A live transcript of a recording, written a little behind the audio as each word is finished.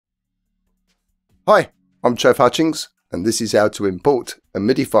Hi, I'm Trev Hutchings, and this is how to import a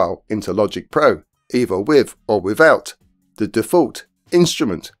MIDI file into Logic Pro, either with or without the default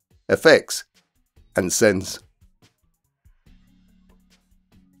instrument, effects, and sends.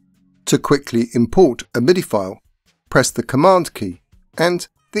 To quickly import a MIDI file, press the Command key and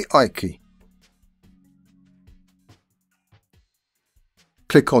the I key.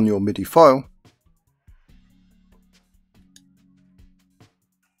 Click on your MIDI file.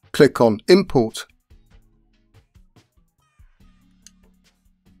 Click on Import.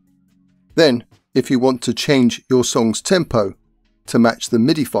 Then, if you want to change your song's tempo to match the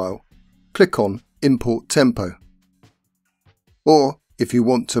MIDI file, click on Import Tempo. Or, if you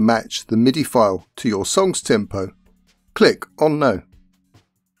want to match the MIDI file to your song's tempo, click on No.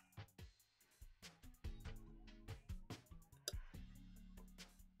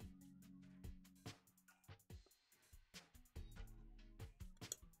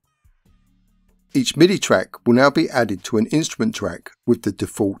 Each MIDI track will now be added to an instrument track with the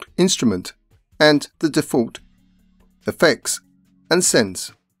default instrument and the default effects and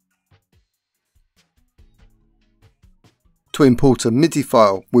sends. To import a MIDI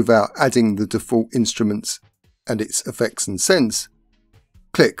file without adding the default instruments and its effects and sends,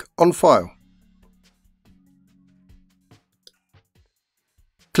 click on File.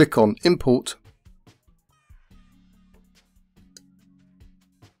 Click on Import.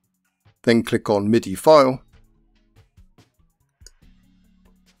 Then click on MIDI file.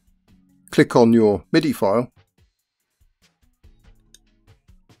 Click on your MIDI file.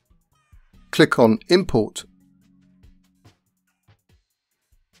 Click on Import.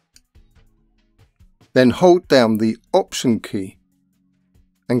 Then hold down the Option key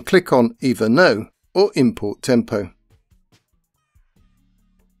and click on either No or Import Tempo.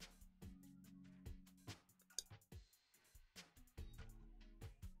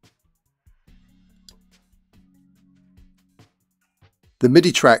 The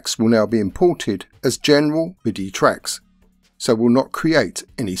MIDI tracks will now be imported as general MIDI tracks, so will not create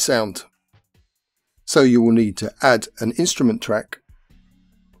any sound. So you will need to add an instrument track,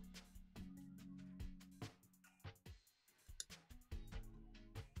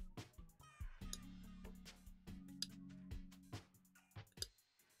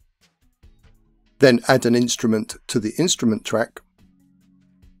 then add an instrument to the instrument track,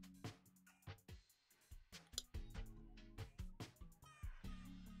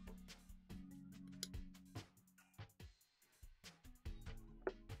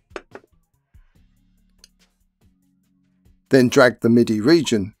 then drag the MIDI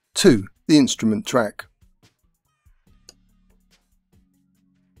region to the instrument track.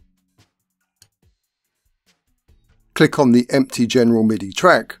 Click on the empty general MIDI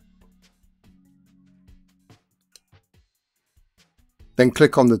track, then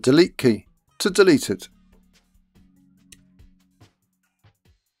click on the Delete key to delete it.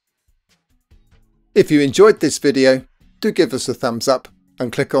 If you enjoyed this video, do give us a thumbs up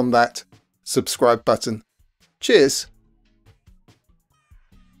and click on that subscribe button. Cheers!